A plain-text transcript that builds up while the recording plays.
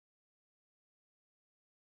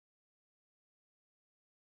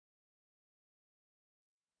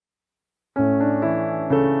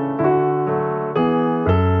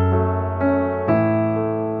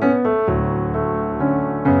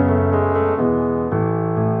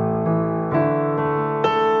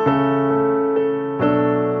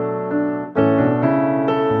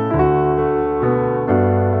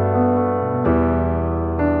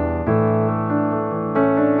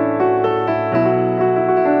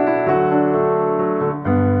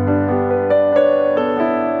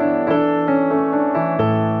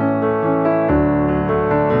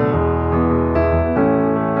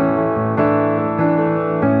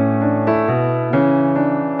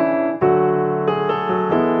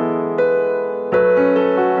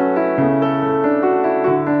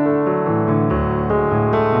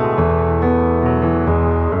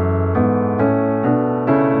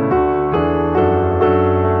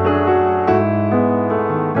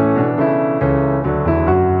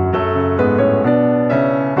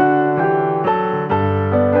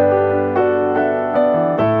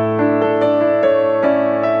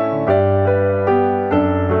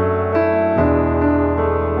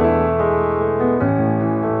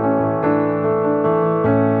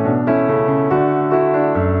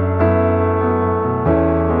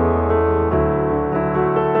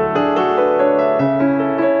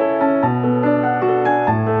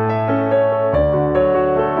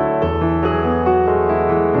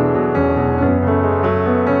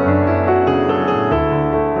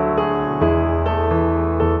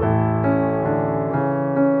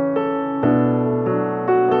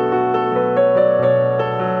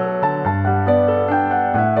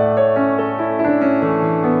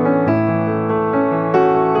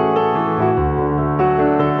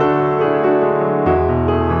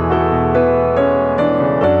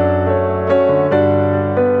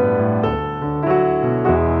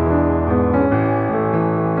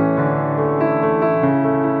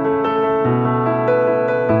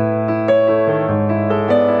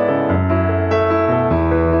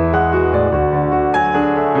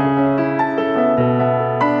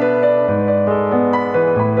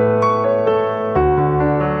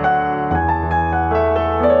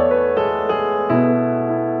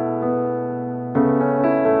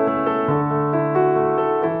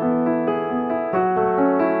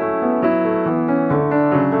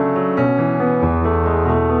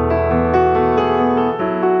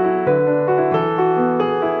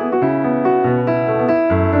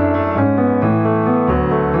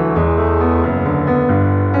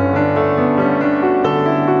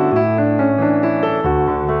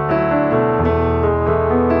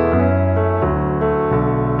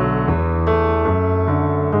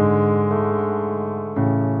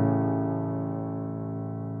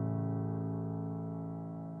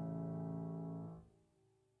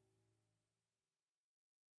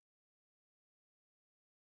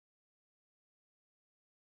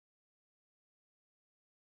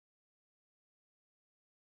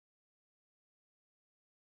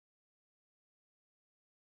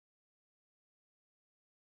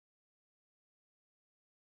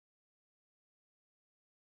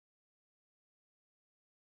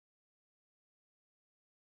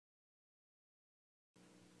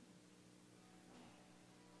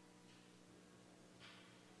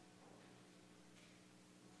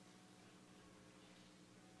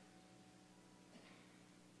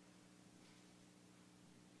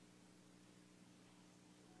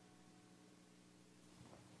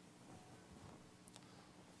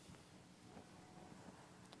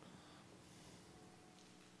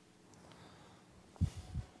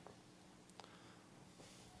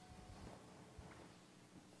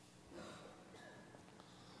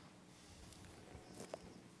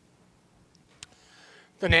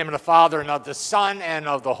In the name of the Father, and of the Son, and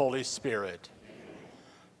of the Holy Spirit. Amen.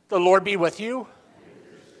 The Lord be with you.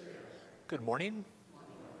 Good morning.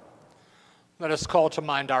 Let us call to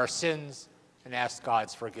mind our sins and ask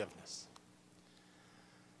God's forgiveness.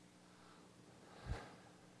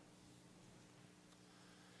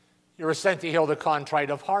 You were sent to heal the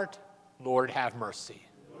contrite of heart. Lord, have mercy.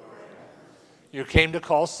 You came to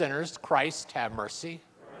call sinners. Christ, have mercy.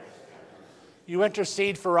 You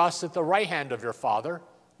intercede for us at the right hand of your Father.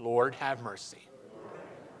 Lord, have mercy.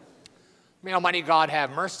 May Almighty God have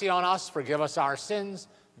mercy on us, forgive us our sins,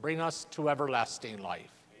 bring us to everlasting life.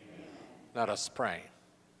 Amen. Let us pray.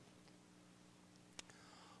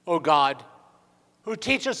 O God, who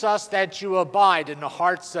teachest us that you abide in the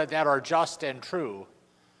hearts that are just and true,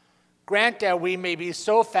 grant that we may be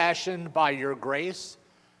so fashioned by your grace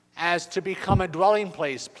as to become a dwelling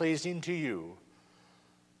place pleasing to you.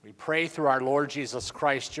 We pray through our Lord Jesus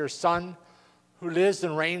Christ, your Son, who lives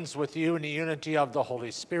and reigns with you in the unity of the Holy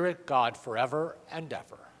Spirit, God, forever and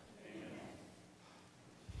ever. Amen.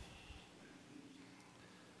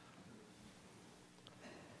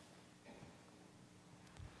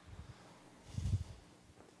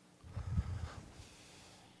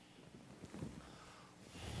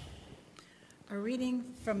 A reading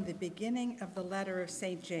from the beginning of the letter of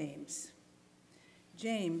St. James.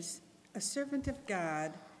 James, a servant of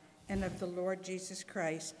God and of the Lord Jesus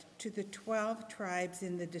Christ, to the 12 tribes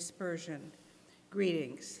in the dispersion,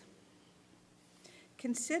 greetings.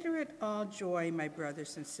 Consider it all joy, my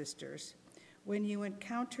brothers and sisters, when you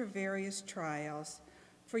encounter various trials,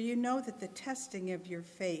 for you know that the testing of your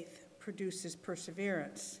faith produces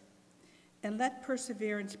perseverance. And let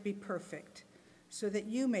perseverance be perfect, so that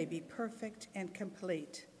you may be perfect and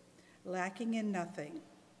complete, lacking in nothing.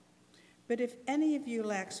 But if any of you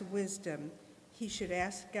lacks wisdom, he should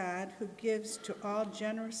ask God, who gives to all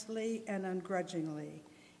generously and ungrudgingly,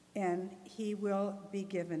 and he will be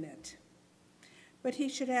given it. But he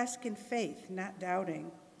should ask in faith, not doubting,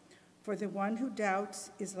 for the one who doubts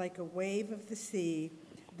is like a wave of the sea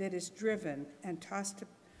that is driven and tossed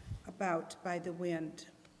about by the wind.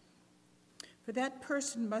 For that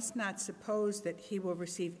person must not suppose that he will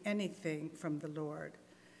receive anything from the Lord,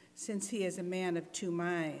 since he is a man of two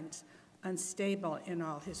minds, unstable in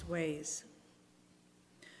all his ways.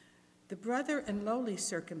 The brother in lowly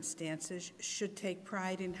circumstances should take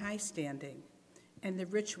pride in high standing, and the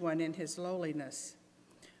rich one in his lowliness.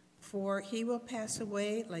 For he will pass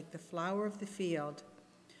away like the flower of the field.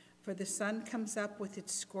 For the sun comes up with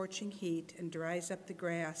its scorching heat and dries up the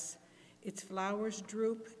grass. Its flowers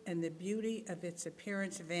droop, and the beauty of its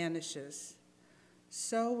appearance vanishes.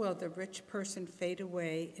 So will the rich person fade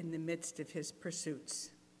away in the midst of his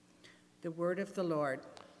pursuits. The word of the Lord.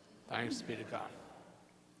 Thanks be to God.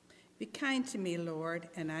 Be kind to me, Lord,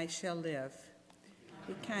 and I shall live.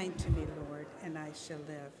 Be kind to me, Lord, and I shall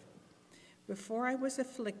live. Before I was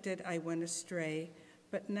afflicted, I went astray,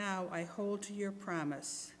 but now I hold to your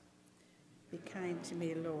promise. Be kind to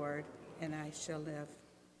me, Lord, and I shall live.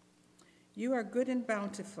 You are good and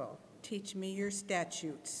bountiful. Teach me your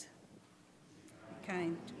statutes. Be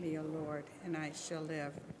kind to me, O Lord, and I shall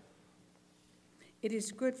live. It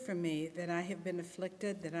is good for me that I have been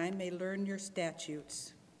afflicted, that I may learn your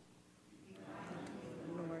statutes.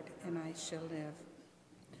 Lord, and I shall live.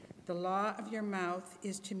 The law of your mouth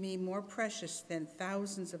is to me more precious than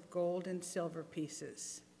thousands of gold and silver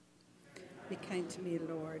pieces. Be kind to me,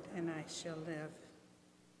 Lord, and I shall live.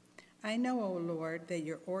 I know, O Lord, that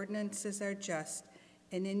your ordinances are just,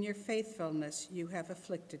 and in your faithfulness you have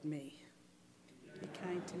afflicted me. Be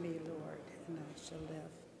kind to me, Lord, and I shall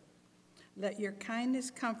live. Let your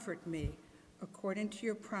kindness comfort me, according to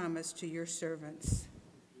your promise to your servants.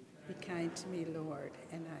 Be kind to me, Lord,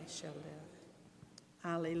 and I shall live.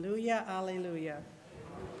 Alleluia, alleluia.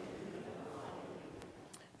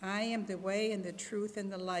 I am the way and the truth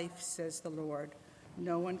and the life, says the Lord.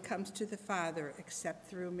 No one comes to the Father except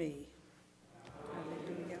through me.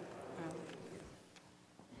 Alleluia, alleluia.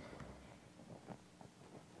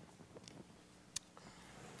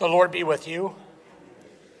 The Lord be with you.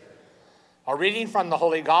 A reading from the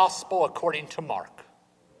Holy Gospel according to Mark.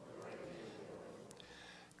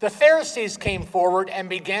 The Pharisees came forward and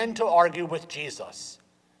began to argue with Jesus,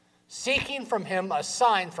 seeking from him a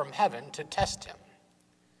sign from heaven to test him.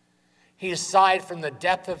 He sighed from the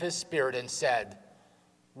depth of his spirit and said,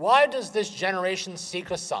 "Why does this generation seek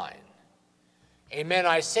a sign? Amen,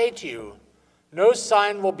 I say to you, no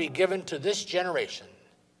sign will be given to this generation."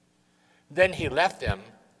 Then he left them,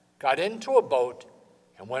 got into a boat,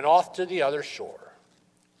 and went off to the other shore.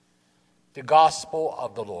 The Gospel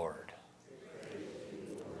of the Lord.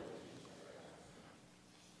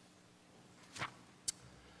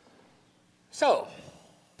 So,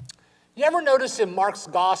 you ever notice in Mark's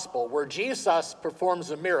gospel where Jesus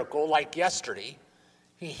performs a miracle like yesterday,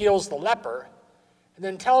 he heals the leper, and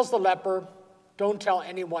then tells the leper, don't tell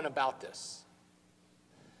anyone about this.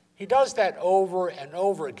 He does that over and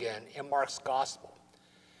over again in Mark's gospel.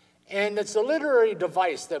 And it's a literary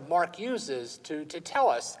device that Mark uses to tell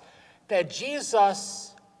us that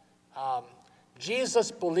Jesus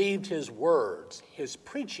believed his words, his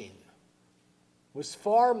preaching, was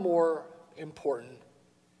far more important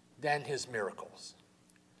than his miracles.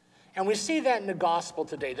 And we see that in the gospel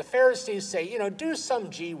today. The Pharisees say, do something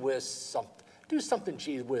gee whiz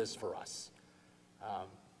for us.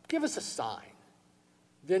 Give us a sign.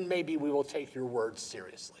 Then maybe we will take your words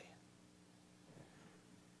seriously.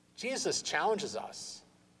 Jesus challenges us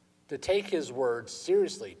to take his words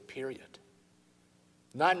seriously, period.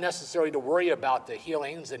 Not necessarily to worry about the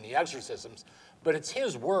healings and the exorcisms, but it's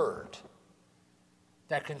his word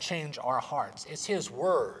that can change our hearts. It's his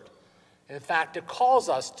word. In fact, it calls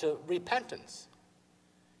us to repentance.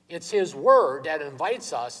 It's his word that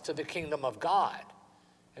invites us to the kingdom of God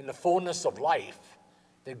and the fullness of life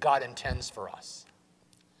that God intends for us.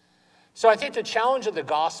 So I think the challenge of the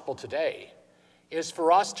gospel today is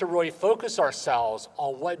for us to really focus ourselves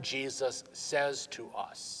on what Jesus says to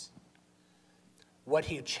us, what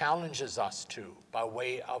he challenges us to by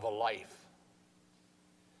way of a life.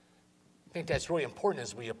 I think that's really important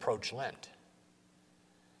as we approach Lent,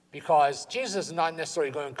 because Jesus is not necessarily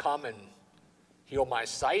going to come and heal my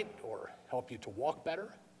sight or help you to walk better,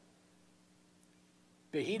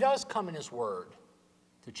 but he does come in his word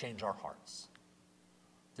to change our hearts,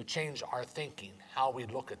 to change our thinking, how we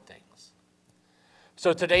look at things.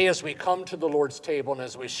 So today, as we come to the Lord's table and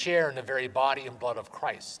as we share in the very body and blood of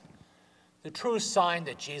Christ, the true sign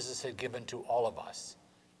that Jesus had given to all of us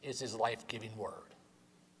is his life-giving word.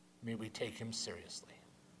 May we take him seriously.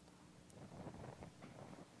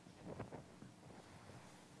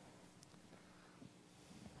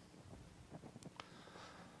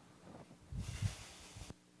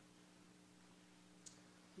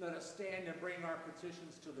 Let us stand and bring our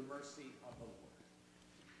petitions to the mercy of the Lord.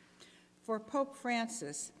 For Pope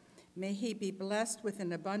Francis, may he be blessed with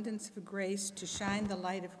an abundance of grace to shine the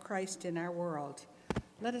light of Christ in our world.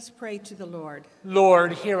 Let us pray to the Lord.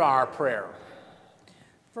 Lord, hear our prayer.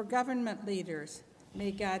 For government leaders, may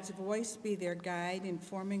God's voice be their guide in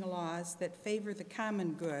forming laws that favor the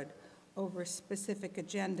common good over specific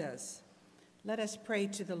agendas. Let us pray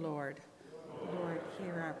to the Lord. Lord,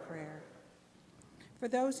 hear our prayer. For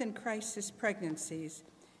those in crisis pregnancies,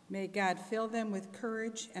 may God fill them with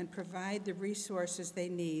courage and provide the resources they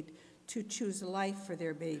need to choose life for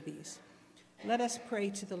their babies. Let us pray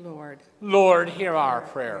to the Lord. Lord, hear our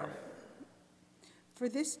prayer. For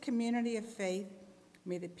this community of faith,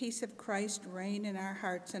 may the peace of Christ reign in our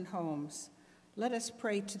hearts and homes. Let us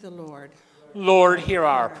pray to the Lord. Lord, hear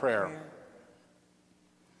our prayer.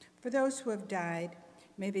 For those who have died,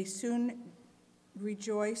 may they soon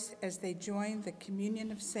rejoice as they join the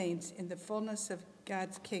communion of saints in the fullness of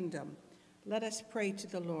God's kingdom. Let us pray to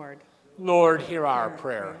the Lord. Lord, hear our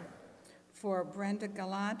prayer. For Brenda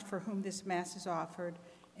Gallant, for whom this Mass is offered,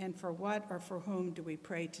 and for what or for whom do we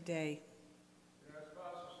pray today?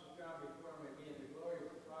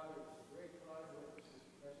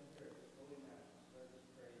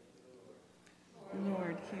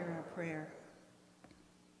 Lord, hear our prayer.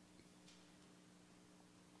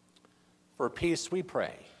 For peace we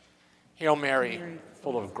pray. Hail Mary,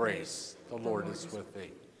 full of grace, the Lord is with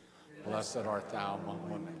thee. Blessed art thou among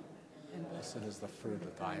women, and blessed is the fruit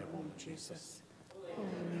of thy womb, Jesus. Holy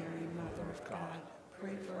Mary, Mother of God,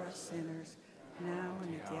 pray for us sinners, now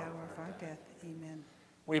and at the hour of our death. Amen.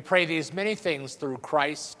 We pray these many things through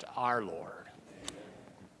Christ our Lord.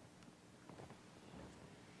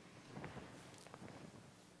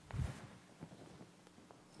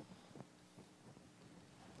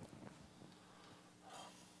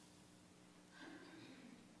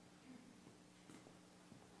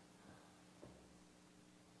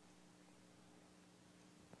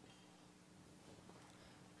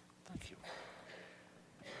 Thank you.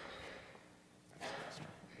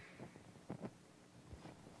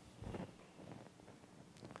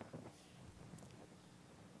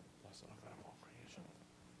 Blessed are God of all creation.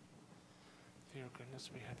 Through your goodness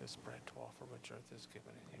we had this bread to offer, which earth is given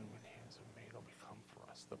and human hands have made, will become for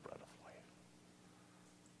us the bread of life.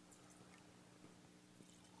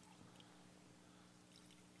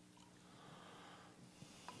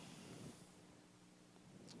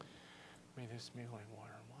 May this meal and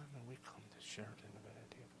water and wine, when we come to share in the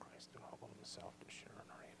divinity of Christ, to help him himself to share in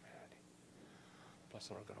our humanity.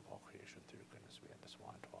 Blessed are God of all creation, through your goodness we had this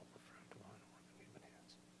wine to offer, fruit of wine, work of human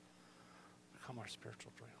hands. our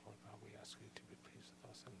spiritual drink, Lord God, we ask you to be pleased with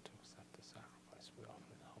us and to accept the sacrifice we offer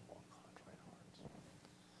in humble and contrite hearts.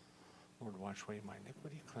 Lord, wash away my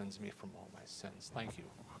iniquity, cleanse me from all my sins. Thank you.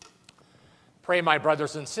 Pray, my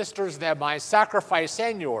brothers and sisters, that my sacrifice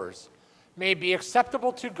and yours may be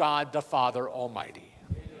acceptable to God the Father Almighty.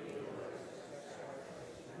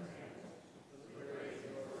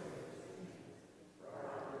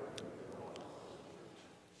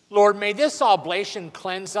 Lord, may this oblation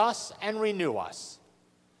cleanse us and renew us,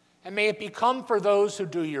 and may it become for those who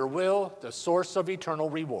do your will the source of eternal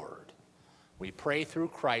reward. We pray through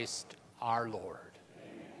Christ our Lord.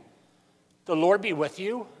 Amen. The Lord be with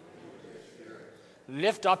you.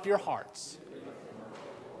 Lift up your hearts.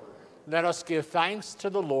 Let us give thanks to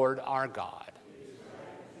the Lord our God.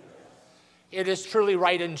 It is truly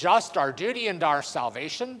right and just, our duty and our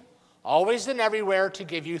salvation, always and everywhere to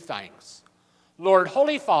give you thanks. Lord,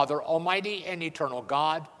 Holy Father, Almighty and eternal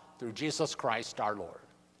God, through Jesus Christ our Lord.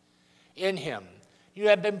 In him you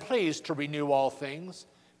have been pleased to renew all things,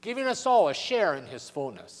 giving us all a share in his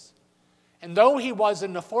fullness. And though he was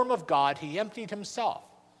in the form of God, he emptied himself,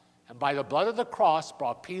 and by the blood of the cross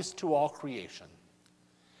brought peace to all creation.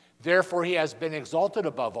 Therefore he has been exalted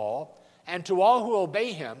above all, and to all who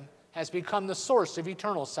obey him has become the source of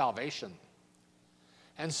eternal salvation.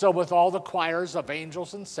 And so with all the choirs of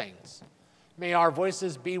angels and saints, may our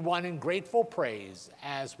voices be one in grateful praise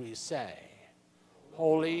as we say,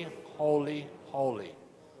 Holy, holy, holy,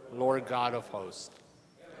 Lord God of hosts.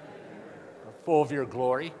 Full of your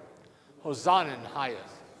glory, Hosanna in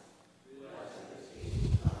highest.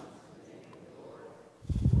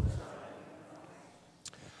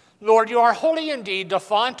 Lord, you are holy indeed, the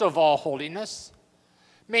font of all holiness.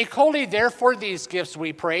 Make holy, therefore, these gifts,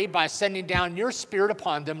 we pray, by sending down your Spirit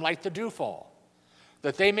upon them like the dewfall,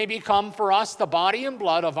 that they may become for us the body and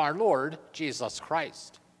blood of our Lord Jesus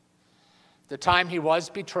Christ. The time he was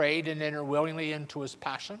betrayed and entered willingly into his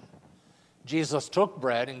passion, Jesus took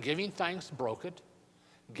bread and giving thanks broke it,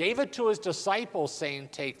 gave it to his disciples, saying,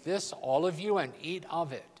 Take this, all of you, and eat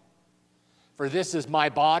of it. For this is my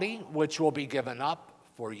body, which will be given up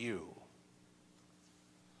for you.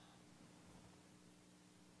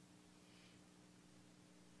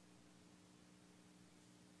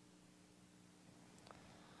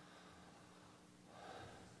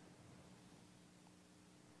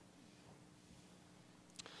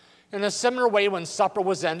 In a similar way, when supper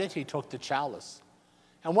was ended, he took the chalice,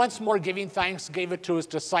 and once more giving thanks, gave it to his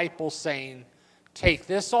disciples, saying, Take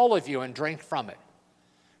this, all of you, and drink from it.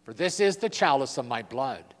 For this is the chalice of my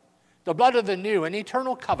blood, the blood of the new and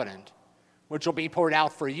eternal covenant, which will be poured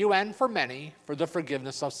out for you and for many for the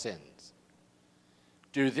forgiveness of sins.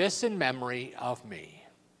 Do this in memory of me.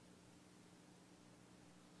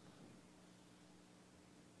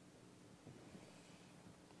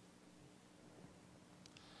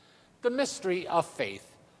 The mystery of faith.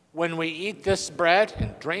 When we eat this bread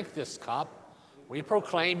and drink this cup, we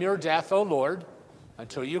proclaim your death, O Lord,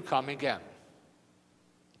 until you come again.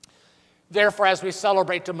 Therefore, as we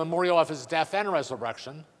celebrate the memorial of his death and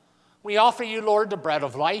resurrection, we offer you, Lord, the bread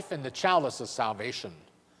of life and the chalice of salvation,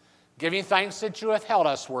 giving thanks that you have held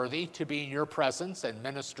us worthy to be in your presence and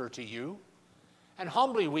minister to you. And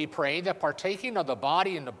humbly we pray that partaking of the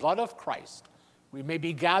body and the blood of Christ, we may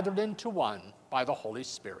be gathered into one by the Holy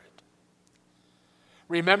Spirit.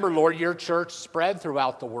 Remember, Lord, your church spread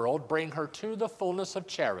throughout the world. Bring her to the fullness of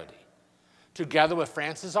charity, together with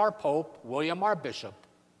Francis our Pope, William our Bishop,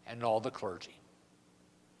 and all the clergy.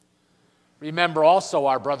 Remember also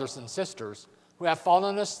our brothers and sisters who have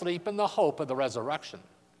fallen asleep in the hope of the resurrection,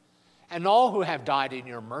 and all who have died in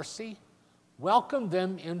your mercy. Welcome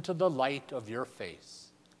them into the light of your face.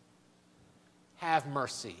 Have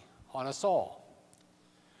mercy on us all.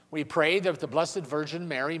 We pray that the Blessed Virgin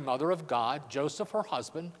Mary, Mother of God, Joseph her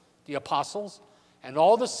husband, the apostles, and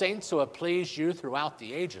all the saints who have pleased you throughout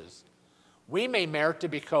the ages, we may merit to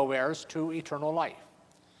be co-heirs to eternal life,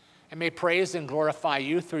 and may praise and glorify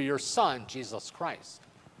you through your Son, Jesus Christ.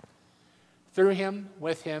 Through him,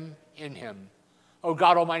 with him, in him, O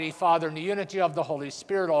God, Almighty Father, in the unity of the Holy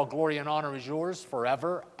Spirit, all glory and honor is yours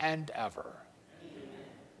forever and ever.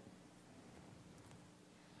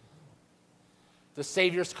 The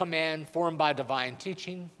Savior's command, formed by divine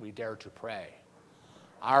teaching, we dare to pray.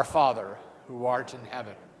 Our Father, who art in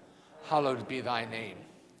heaven, hallowed be thy name.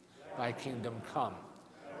 Thy kingdom come,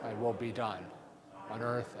 thy will be done, on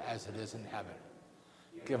earth as it is in heaven.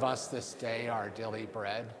 Give us this day our daily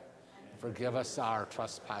bread, and forgive us our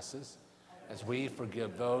trespasses, as we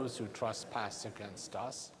forgive those who trespass against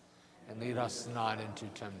us. And lead us not into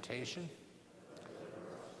temptation.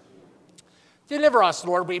 Deliver us,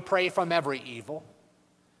 Lord, we pray, from every evil.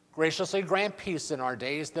 Graciously grant peace in our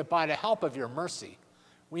days, that by the help of your mercy,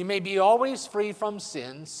 we may be always free from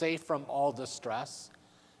sin, safe from all distress,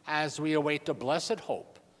 as we await the blessed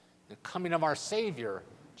hope, the coming of our Savior,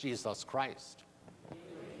 Jesus Christ.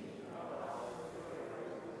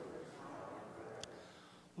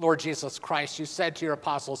 Lord Jesus Christ, you said to your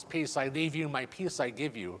apostles, peace I leave you, my peace I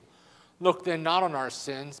give you. Look then not on our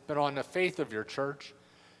sins, but on the faith of your church,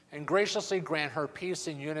 and graciously grant her peace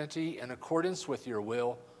and unity in accordance with your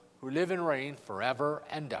will, who live and reign forever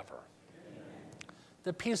and ever. Amen.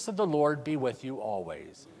 The peace of the Lord be with you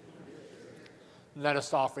always. Let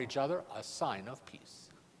us offer each other a sign of peace.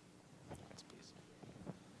 That's peace.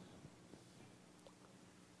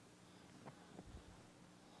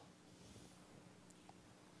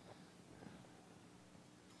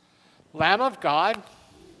 Lamb of God,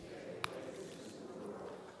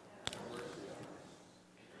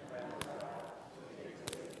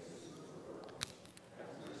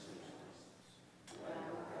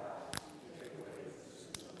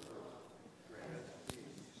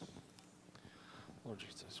 Lord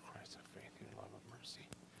Jesus Christ, have faith in your love and mercy.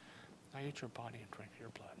 I eat your body and drink your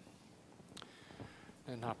blood,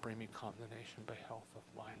 and not bring me condemnation, but health of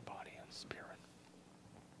mind, body, and spirit.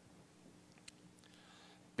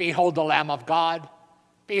 Behold the Lamb of God.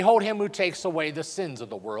 Behold him who takes away the sins of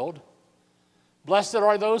the world. Blessed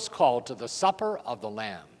are those called to the supper of the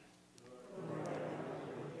Lamb.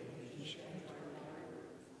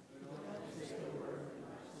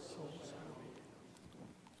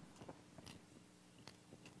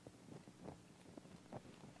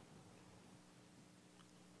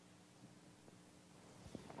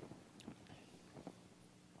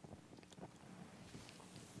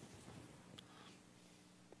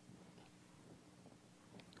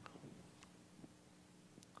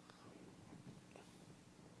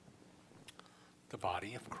 The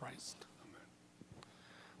body of Christ.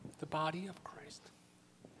 The body of Christ.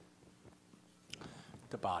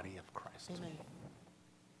 The body of Christ. Amen.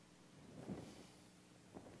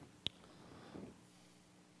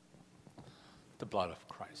 The blood of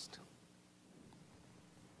Christ.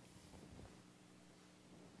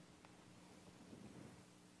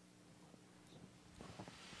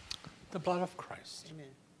 The blood of Christ. Amen.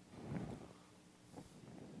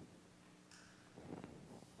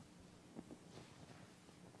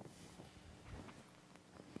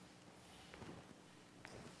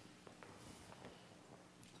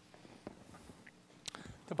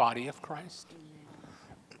 The body of Christ.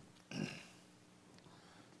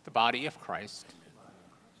 The body of Christ.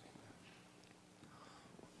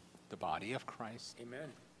 The body of Christ. Amen.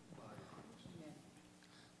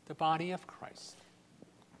 The body of Christ.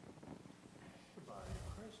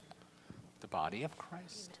 The body of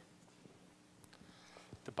Christ.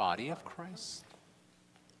 The body of Christ.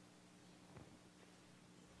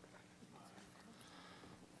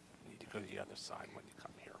 You need to go to the other side when you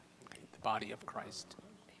come here. Okay. The body of Christ.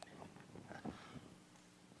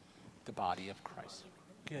 The body of Christ.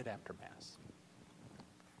 Get after Mass.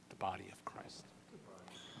 The body of Christ.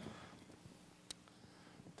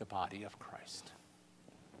 The body of Christ.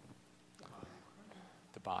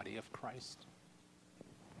 The body of Christ.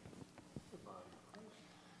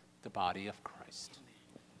 The body of Christ.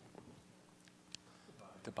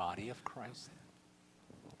 The body of Christ.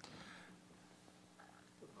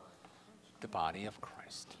 The body of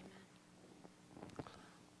Christ.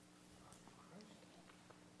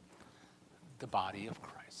 The body of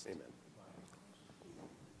Christ. Amen.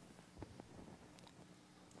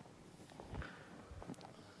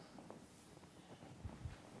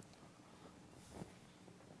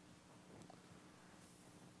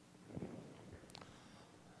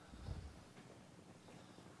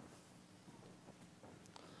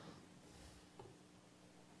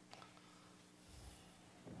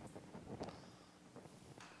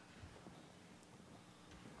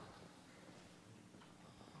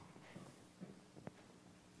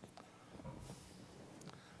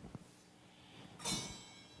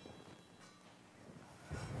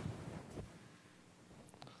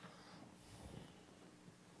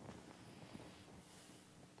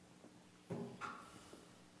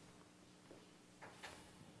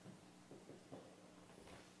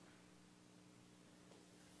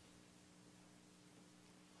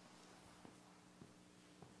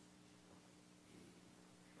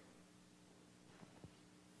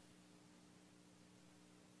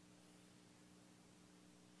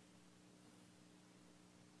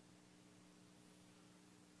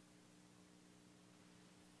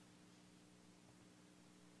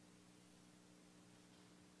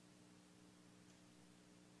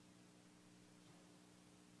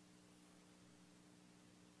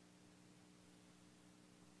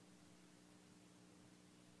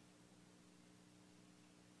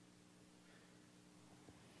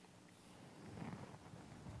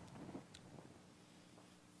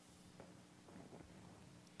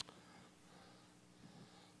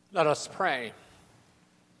 Let us pray.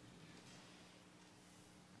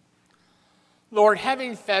 Lord,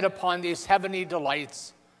 having fed upon these heavenly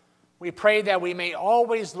delights, we pray that we may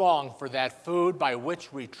always long for that food by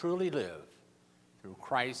which we truly live, through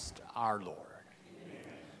Christ our Lord. Amen.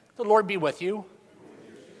 The Lord be with you.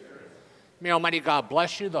 May Almighty God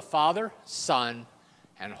bless you, the Father, Son,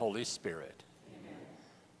 and Holy Spirit. Amen.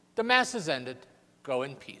 The Mass is ended. Go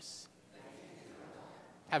in peace.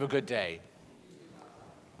 Have a good day.